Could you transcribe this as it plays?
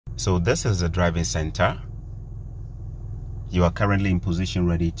So this is the driving center. You are currently in position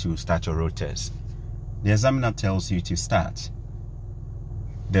ready to start your road test. The examiner tells you to start.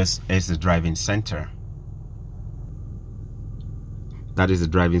 This is the driving center. That is the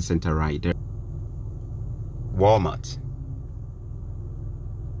driving center right there. Walmart.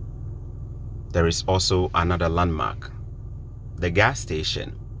 There is also another landmark. The gas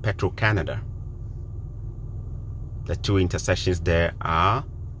station, Petro-Canada. The two intersections there are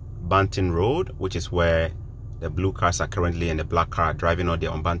Banton Road, which is where the blue cars are currently and the black car are driving on there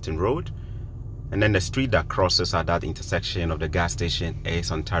on Banton Road. And then the street that crosses at that intersection of the gas station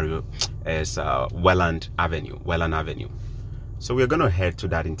is Welland Avenue. So we're going to head to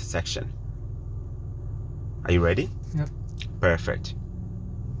that intersection. Are you ready? Yep. Perfect.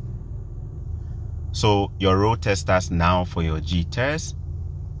 So your road test starts now for your G test.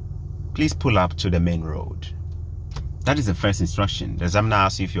 Please pull up to the main road. That is the first instruction. The examiner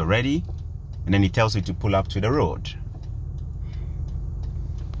asks you if you're ready, and then he tells you to pull up to the road.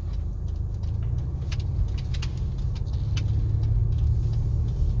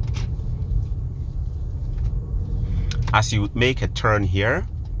 As you make a turn here,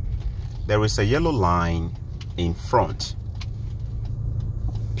 there is a yellow line in front.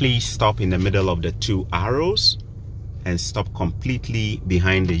 Please stop in the middle of the two arrows and stop completely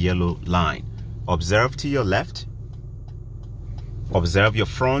behind the yellow line. Observe to your left. Observe your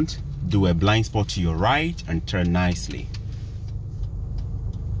front. Do a blind spot to your right and turn nicely.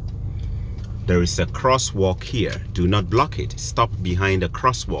 There is a crosswalk here. Do not block it. Stop behind the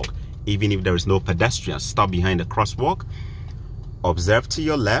crosswalk. Even if there is no pedestrian, stop behind the crosswalk. Observe to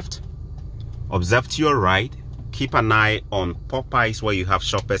your left. Observe to your right. Keep an eye on Popeyes where you have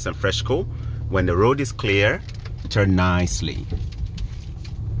Shoppers and Freshco. When the road is clear, turn nicely.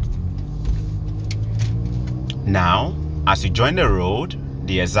 Now, as you join the road,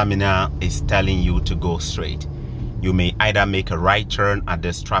 the examiner is telling you to go straight. You may either make a right turn at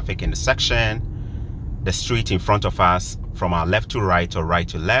this traffic intersection. The street in front of us, from our left to right or right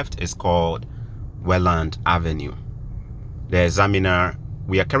to left, is called Welland Avenue. The examiner,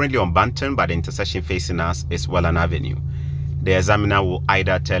 we are currently on Banton, but the intersection facing us is Welland Avenue. The examiner will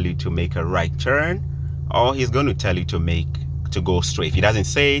either tell you to make a right turn, or he's going to tell you to go straight. If he doesn't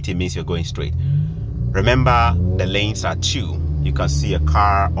say it, it means you're going straight. Remember, the lanes are two. You can see a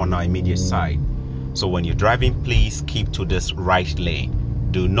car on our immediate side. So when you're driving, please keep to this right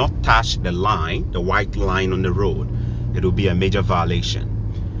lane. Do not touch the line, the white line on the road. It will be a major violation.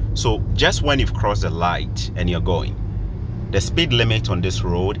 So just when you've crossed the light and you're going, the speed limit on this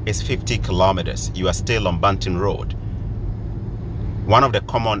road is 50 kilometers. You are still on Banton Road. One of the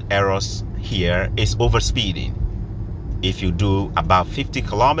common errors here is overspeeding. If you do about 50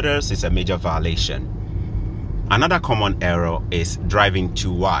 kilometers, it's a major violation. Another common error is driving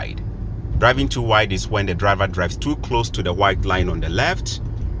too wide. Driving too wide is when the driver drives too close to the white line on the left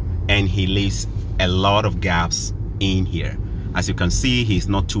and he leaves a lot of gaps in here. As you can see, he's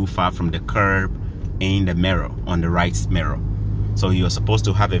not too far from the curb in the mirror, on the right mirror. So you're supposed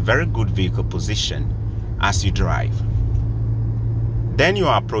to have a very good vehicle position as you drive. Then you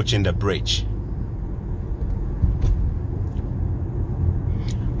are approaching the bridge.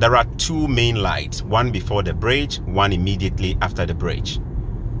 There are two main lights, one before the bridge, one immediately after the bridge.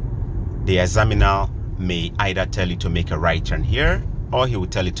 The examiner may either tell you to make a right turn here, or he will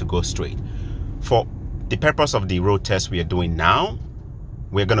tell you to go straight. For the purpose of the road test we are doing now,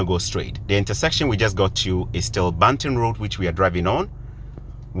 we're going to go straight. The intersection we just got to is still Banton Road, which we are driving on,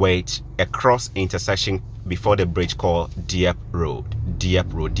 with a cross intersection before the bridge called Dieppe Road.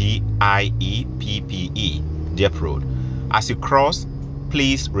 Dieppe Road, D-I-E-P-P-E, Dieppe Road. As you cross,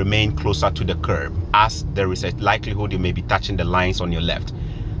 please remain closer to the curb, as there is a likelihood you may be touching the lines on your left.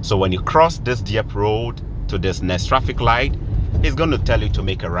 So when you cross this Dieppe Road to this next traffic light, it's going to tell you to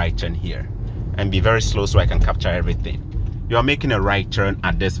make a right turn here. And be very slow so I can capture everything. You are making a right turn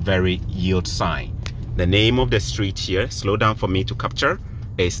at this very yield sign. The name of the street here, slow down for me to capture,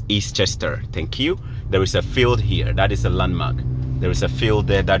 is Eastchester. Thank you. There is a field here, that is a landmark. There is a field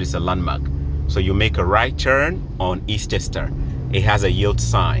there, that is a landmark. So you make a right turn on Eastchester. It has a yield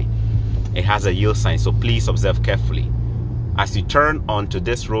sign. It has a yield sign, so please observe carefully. As you turn onto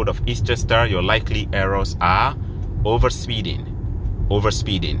this road of Eastchester, your likely errors are overspeeding.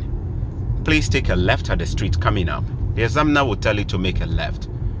 Please take a left at the street coming up. The examiner will tell you to make a left.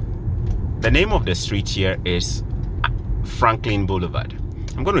 The name of the street here is Franklin Boulevard.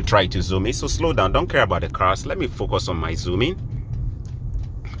 I'm going to try to zoom in, so slow down. Don't care about the cars. Let me focus on my zooming.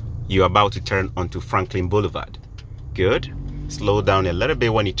 You're about to turn onto Franklin Boulevard. Good. Slow down a little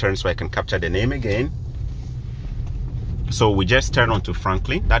bit when you turn so I can capture the name again. So we just turn onto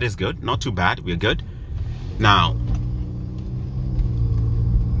Franklin. That is good. Not too bad. We're good. Now,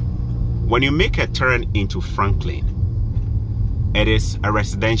 when you make a turn into Franklin, it is a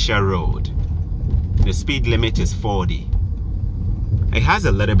residential road. The speed limit is 40. It has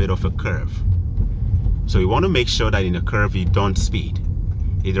a little bit of a curve. So you want to make sure that in the curve you don't speed.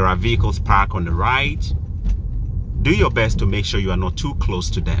 If there are vehicles parked on the right, do your best to make sure you are not too close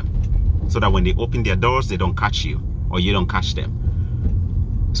to them, so that when they open their doors, they don't catch you or you don't catch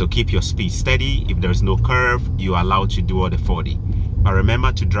them. So keep your speed steady. If there's no curve, you are allowed to do all the 40. But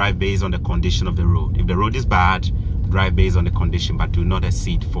remember to drive based on the condition of the road. If the road is bad, drive based on the condition, but do not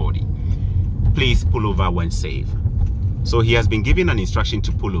exceed 40. Please pull over when safe. So he has been given an instruction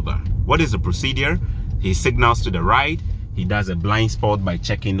to pull over. What is the procedure? He signals to the right. He does a blind spot by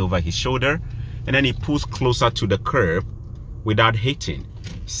checking over his shoulder, and then he pulls closer to the curb without hitting,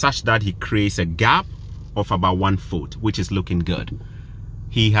 such that he creates a gap of about 1 foot, which is looking good.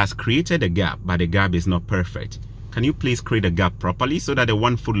 He has created a gap, but the gap is not perfect. Can you please create a gap properly so that the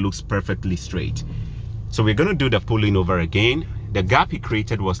 1 foot looks perfectly straight? So we're going to do the pulling over again. The gap he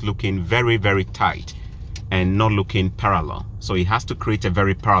created was looking very, very tight and not looking parallel. So he has to create a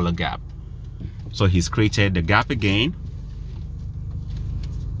very parallel gap. So he's created the gap again.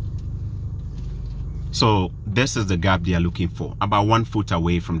 So this is the gap they are looking for, about 1 foot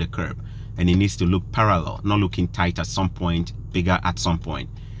away from the curb. And it needs to look parallel, not looking tight at some point, bigger at some point.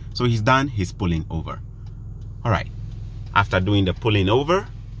 So he's done his pulling over. All right. After doing the pulling over,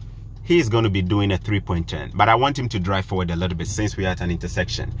 he's going to be doing a 3-point turn. But I want him to drive forward a little bit since we are at an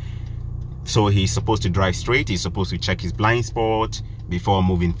intersection. So he's supposed to drive straight. He's supposed to check his blind spot before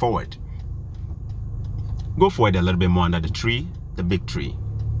moving forward. Go forward a little bit more under the tree, the big tree.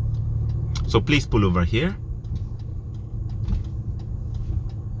 So please pull over here.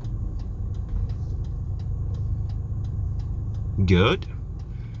 Good.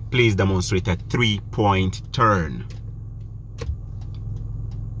 Please demonstrate a 3-point turn.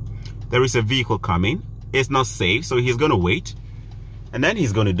 There is a vehicle coming. It's not safe, so he's going to wait. And then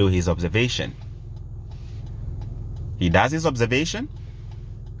he's going to do his observation. He does his observation.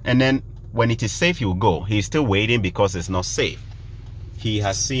 And then when it is safe, he will go. He's still waiting because it's not safe. He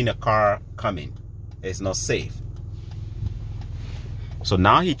has seen a car coming. It's not safe. So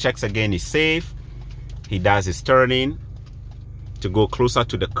now he checks again, it's safe. He does his turning to go closer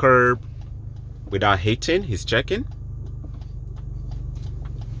to the curb without hitting. He's checking.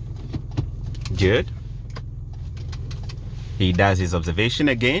 Good. He does his observation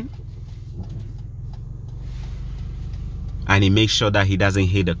again. And he makes sure that he doesn't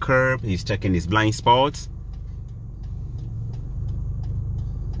hit the curb. He's checking his blind spots.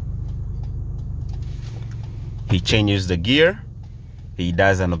 He changes the gear. He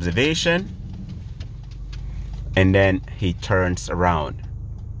does an observation. And then he turns around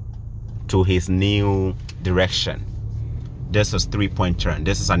to his new direction. This is 3-point turn.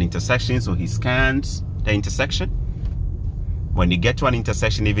 This is an intersection, so he scans the intersection. When you get to an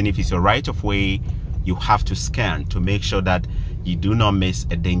intersection, even if it's your right of way, you have to scan to make sure that you do not miss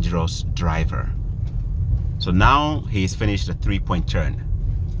a dangerous driver. So now he's finished the 3-point turn.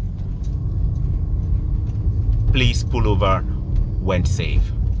 Please pull over when safe.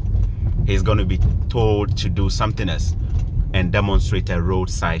 He's going to be told to do something else and demonstrate a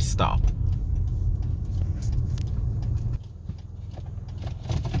roadside stop.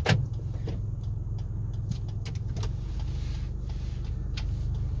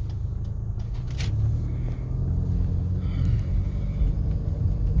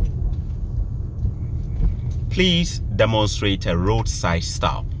 Please demonstrate a roadside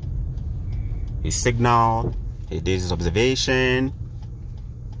stop. He signaled, he did his observation.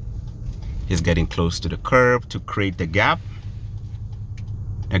 He's getting close to the curb to create the gap.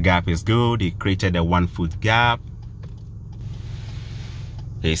 The gap is good. He created a 1-foot gap.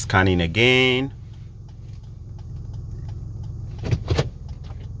 He's scanning again.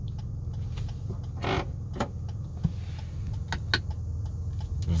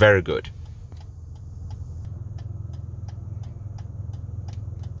 Very good.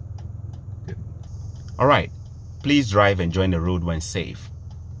 All right, please drive and join the road when safe.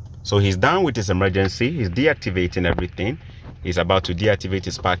 So he's done with his emergency. He's deactivating everything. He's about to deactivate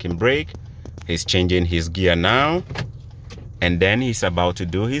his parking brake. He's changing his gear now. And then he's about to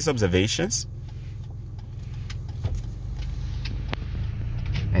do his observations.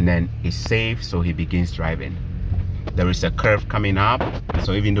 And then he's safe, so he begins driving. There is a curve coming up.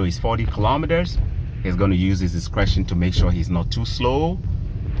 So even though it's 40 kilometers, he's going to use his discretion to make sure he's not too slow,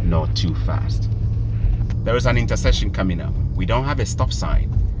 not too fast. There is an intersection coming up. We don't have a stop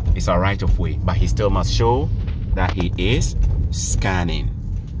sign. It's our right of way, but he still must show that he is scanning.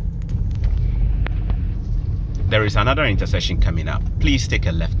 There is another intersection coming up. Please take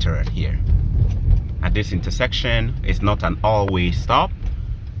a left turn here. At this intersection, it's not an all-way stop.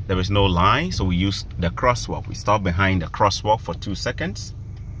 There is no line, so we use the crosswalk. We stop behind the crosswalk for 2 seconds.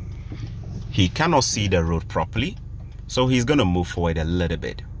 He cannot see the road properly, so he's going to move forward a little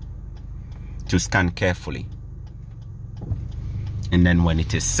bit to scan carefully. And then when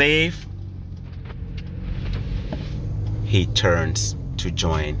it is safe, he turns to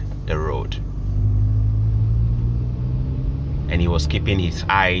join the road. And he was keeping his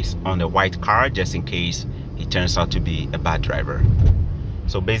eyes on the white car just in case he turns out to be a bad driver.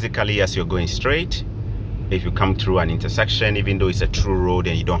 So basically, as you're going straight, if you come through an intersection, even though it's a true road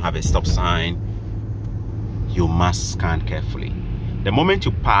and you don't have a stop sign, you must scan carefully. The moment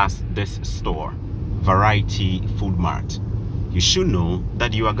you pass this store, Variety Food Mart, you should know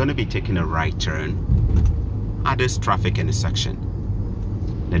that you are going to be taking a right turn at this traffic intersection.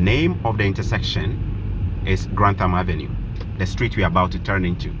 The name of the intersection is Grantham Avenue, the street we are about to turn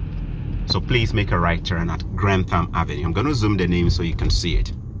into. So please make a right turn at Grantham Avenue. I'm going to zoom the name so you can see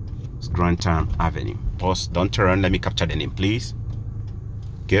it. It's Grantham Avenue. Pause, don't turn. Let me capture the name, please.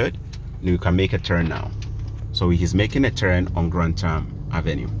 Good. You can make a turn now. So he's making a turn on Grantham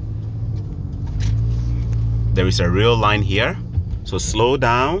Avenue. There is a real line here, so slow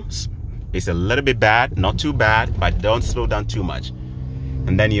down. It's a little bit bad, not too bad, but don't slow down too much.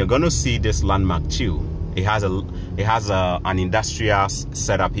 And then you're going to see this landmark too. It has an industrial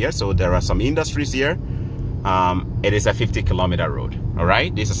setup here, so there are some industries here. It is a 50-kilometer road. All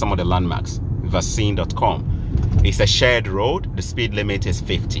right, these are some of the landmarks. Vaccine.com. It's a shared road. The speed limit is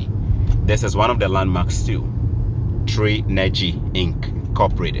 50. This is one of the landmarks too. Tree Neji Inc.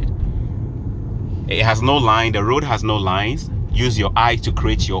 Incorporated. It has no line. The road has no lines. Use your eye to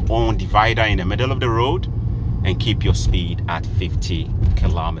create your own divider in the middle of the road and keep your speed at 50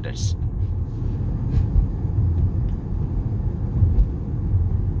 kilometers.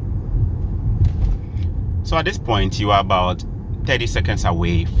 So at this point, you are about 30 seconds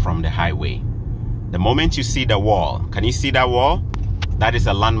away from the highway. The moment you see the wall, can you see that wall? That is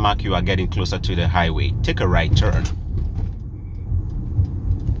a landmark. You are getting closer to the highway. Take a right turn.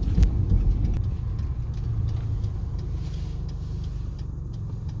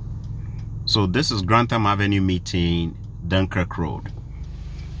 So this is Grantham Avenue meeting Dunkirk Road.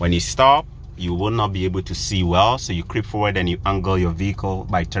 When you stop, you will not be able to see well, so you creep forward and you angle your vehicle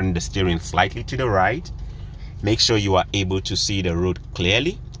by turning the steering slightly to the right. Make sure you are able to see the road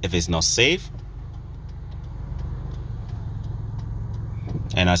clearly if it's not safe.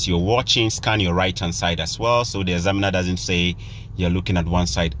 And as you're watching, scan your right hand side as well, so the examiner doesn't say you're looking at one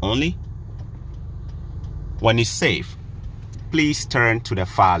side only. When it's safe, please turn to the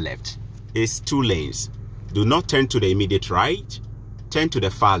far left. It's 2 lanes. Do not turn to the immediate right. Turn to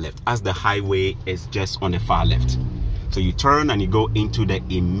the far left, as the highway is just on the far left. So you turn and you go into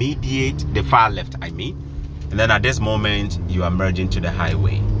the far left, and then at this moment you are merging to the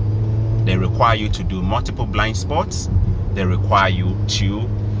highway. They require you to do multiple blind spots. They require you to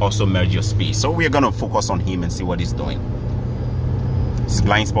also merge your speed. So we're going to focus on him and see what he's doing. His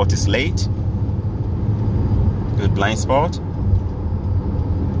blind spot is late. Good blind spot.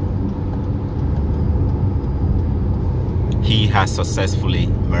 He has successfully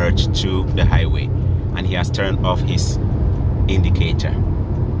merged to the highway and he has turned off his indicator.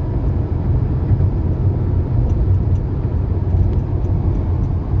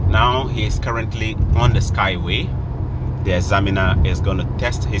 Now he is currently on the skyway. The examiner is going to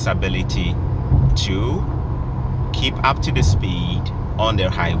test his ability to keep up to the speed on the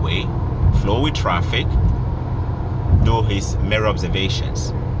highway, flow with traffic, do his mirror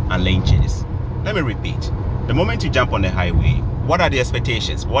observations and lane changes. Let me repeat. The moment you jump on the highway, what are the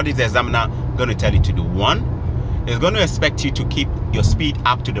expectations? What is the examiner going to tell you to do? 1, it's going to expect you to keep your speed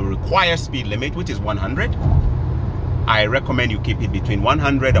up to the required speed limit, which is 100. I recommend you keep it between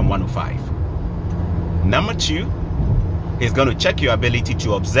 100 and 105. Number 2, it's going to check your ability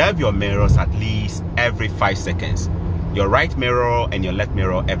to observe your mirrors at least every 5 seconds. Your right mirror and your left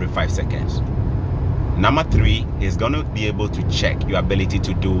mirror every 5 seconds. Number 3, it's going to be able to check your ability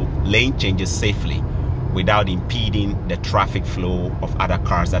to do lane changes safely without impeding the traffic flow of other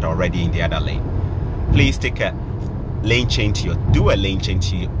cars that are already in the other lane. Please take a lane change to do a lane change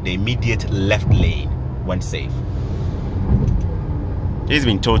to the immediate left lane when safe. He's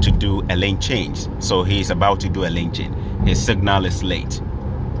been told to do a lane change, so he's about to do a lane change. His signal is late.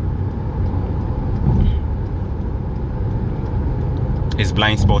 His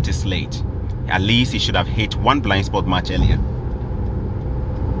blind spot is late. At least he should have hit one blind spot much earlier.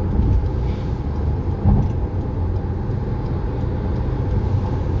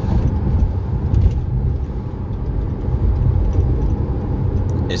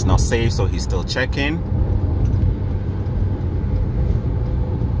 is not safe, so he's still checking.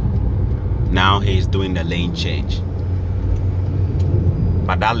 Now he's doing the lane change.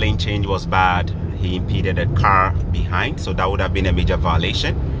 But that lane change was bad. He impeded a car behind, so that would have been a major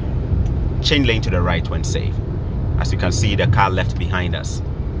violation. Change lane to the right when safe. As you can see, the car left behind us.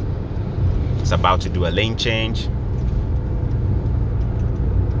 It's about to do a lane change.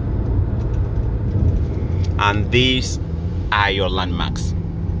 And these are your landmarks.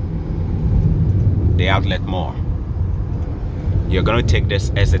 The outlet mall. You're going to take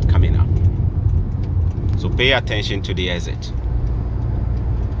this exit coming up. So pay attention to the exit.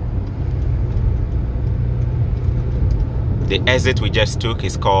 The exit we just took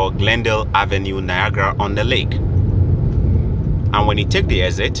is called Glendale Avenue, Niagara on the Lake. And when you take the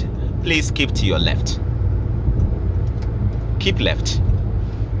exit, please keep to your left. Keep left.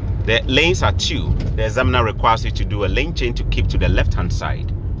 The lanes are two. The examiner requires you to do a lane change to keep to the left-hand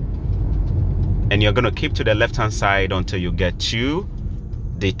side. And you're going to keep to the left-hand side until you get to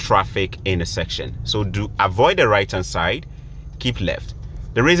the traffic intersection. So avoid the right-hand side, keep left.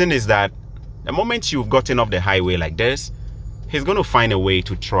 The reason is that the moment you've gotten off the highway like this, he's going to find a way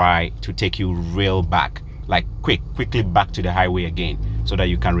to try to take you real back, like quickly back to the highway again, so that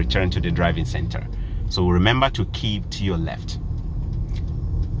you can return to the driving center. So remember to keep to your left.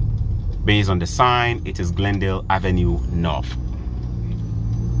 Based on the sign, it is Glendale Avenue North.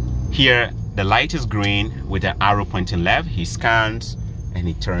 Here, the light is green with an arrow pointing left. He scans and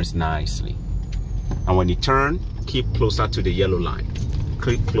he turns nicely. And when he turns, keep closer to the yellow line.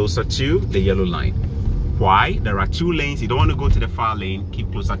 Keep closer to the yellow line. Why? There are two lanes. You don't want to go to the far lane.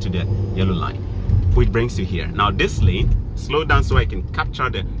 Keep closer to the yellow line, which brings you here. Now this lane, slow down so I can capture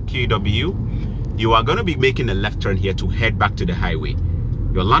the QEW. You are going to be making a left turn here to head back to the highway.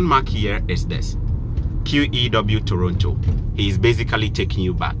 Your landmark here is this, QEW Toronto. He is basically taking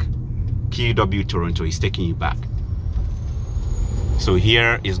you back. QEW Toronto is taking you back. So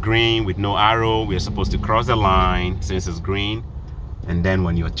here is green with no arrow. We're supposed to cross the line since it's green. And then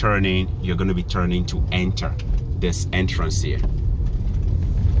when you're turning, you're going to be turning to enter this entrance here.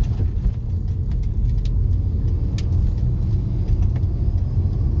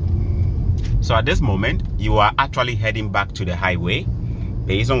 So at this moment, you are actually heading back to the highway.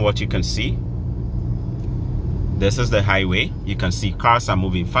 Based on what you can see, this is the highway. You can see cars are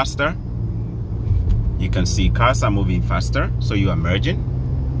moving faster. You can see cars are moving faster, so you are merging.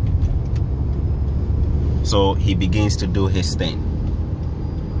 So he begins to do his thing.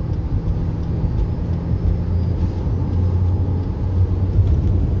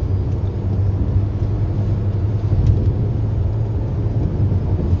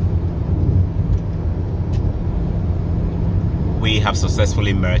 We have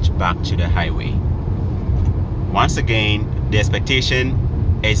successfully merged back to the highway. Once again, the expectation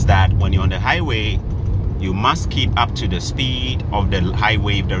is that when you're on the highway, you must keep up to the speed of the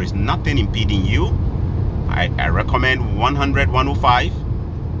highway. If there is nothing impeding you, I recommend 100, 105.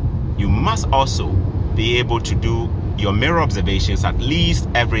 You must also be able to do your mirror observations at least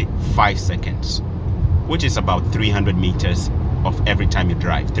every 5 seconds, which is about 300 meters of every time you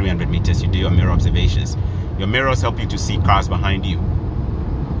drive. 300 meters you do your mirror observations. Your mirrors help you to see cars behind you.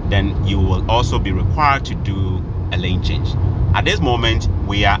 Then you will also be required to do a lane change. At this moment,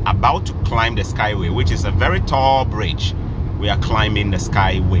 we are about to climb the Skyway, which is a very tall bridge. We are climbing the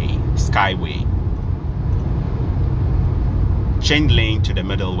Skyway. Change lane to the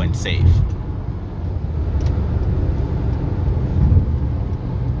middle when safe.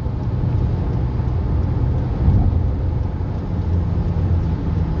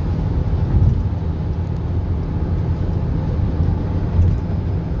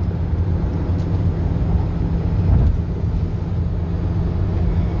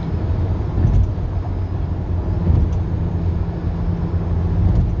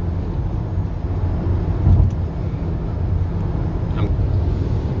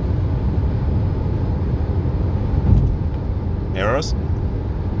 Mirrors,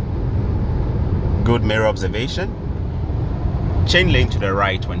 good mirror observation. Change lane to the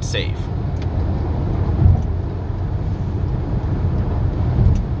right when safe.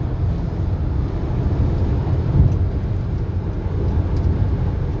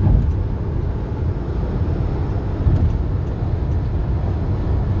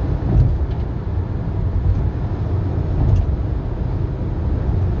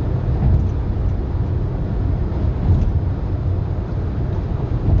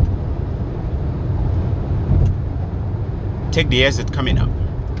 Take the exit coming up.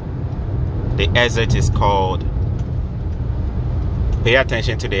 The exit is called, pay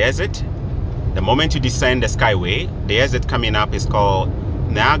attention to the exit. The moment you descend the Skyway, the exit coming up is called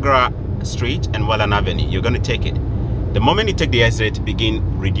Niagara Street and Welland Avenue. You're going to take it. The moment you take the exit,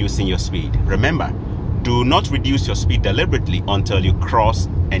 begin reducing your speed. Remember, do not reduce your speed deliberately until you cross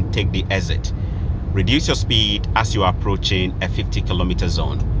and take the exit. Reduce your speed as you are approaching a 50-kilometer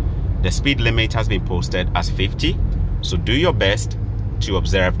zone. The speed limit has been posted as 50, so do your best to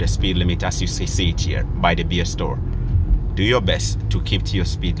observe the speed limit as you see it here by the beer store. Do your best to keep to your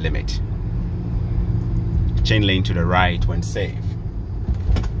speed limit. Change lane to the right when safe.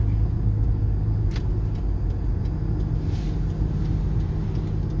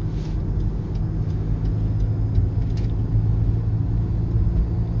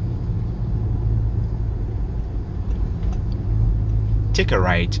 Take a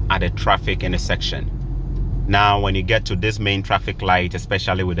right at the traffic intersection. Now, when you get to this main traffic light,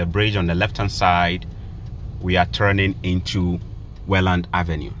 especially with the bridge on the left-hand side, we are turning into Welland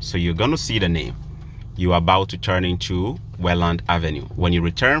Avenue. So you're going to see the name. You are about to turn into Welland Avenue. When you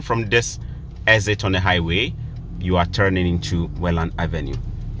return from this exit on the highway, you are turning into Welland Avenue.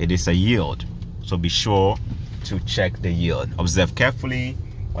 It is a yield, so be sure to check the yield. Observe carefully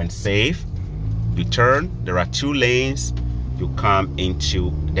when safe. You turn, there are 2 lanes. You come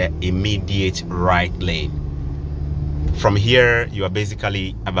into the immediate right lane. From here, you are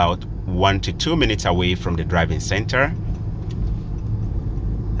basically about 1 to 2 minutes away from the driving center.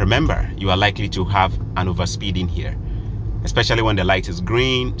 Remember, you are likely to have an overspeeding here, especially when the light is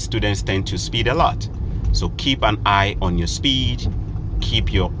green. Students tend to speed a lot, so keep an eye on your speed.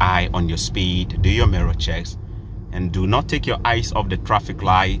 Keep your eye on your speed. Do your mirror checks, and do not take your eyes off the traffic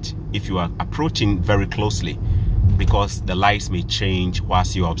light if you are approaching very closely, because the lights may change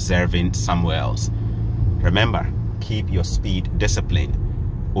whilst you're observing somewhere else. Remember, keep your speed discipline.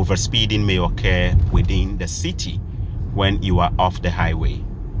 Overspeeding may occur within the city when you are off the highway.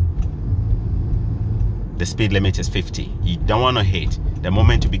 The speed limit is 50. You don't want to hit. The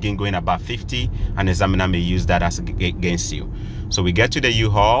moment you begin going above 50, an examiner may use that as against you. So we get to the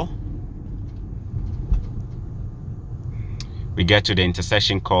U-Haul. We get to the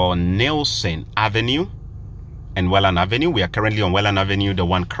intersection called Nielsen Avenue and Welland Avenue. We are currently on Welland Avenue. The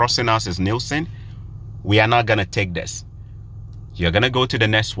one crossing us is Nielsen. We are not going to take this. You're going to go to the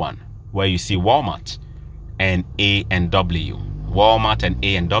next one where you see Walmart and A&W. Walmart and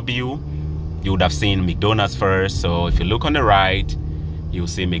A&W. You would have seen McDonald's first. So if you look on the right, you'll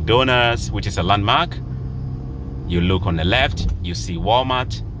see McDonald's, which is a landmark. You look on the left, you see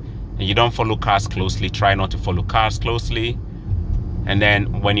Walmart. And you don't follow cars closely. Try not to follow cars closely. And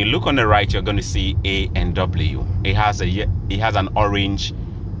then when you look on the right, you're going to see A&W. It has an orange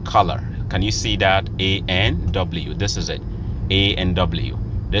color. Can you see that? A&W. This is it. A&W.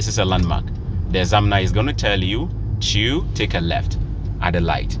 This is a landmark. The examiner is going to tell you to take a left at the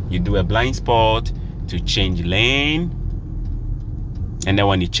light. You do a blind spot to change lane. And then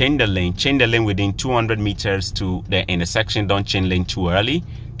when you change the lane within 200 meters to the intersection. Don't change lane too early.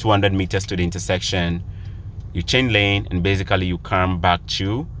 200 meters to the intersection. You change lane and basically you come back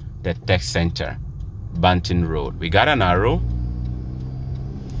to the tech center, Banton Road. We got an arrow.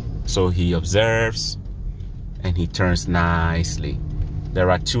 So he observes and he turns nicely.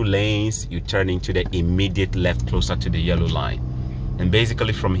 There are 2 lanes. You turn into the immediate left closer to the yellow line. And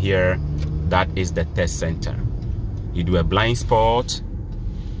basically from here, that is the test center. You do a blind spot.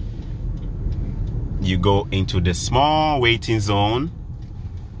 You go into the small waiting zone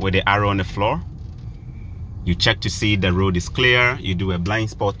with the arrow on the floor. You check to see the road is clear. You do a blind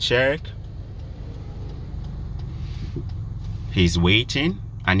spot check. He's waiting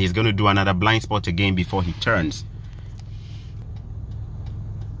and he's going to do another blind spot again before he turns.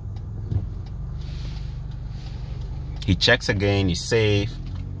 He checks again, he's safe,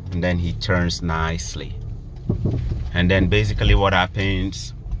 and then he turns nicely. And then basically what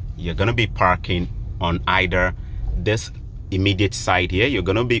happens, you're going to be parking on either this immediate side here. You're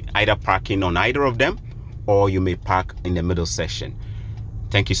going to be either parking on either of them, or you may park in the middle section.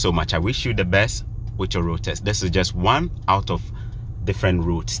 Thank you so much. I wish you the best with your road test. This is just one out of different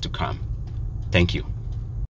routes to come. Thank you.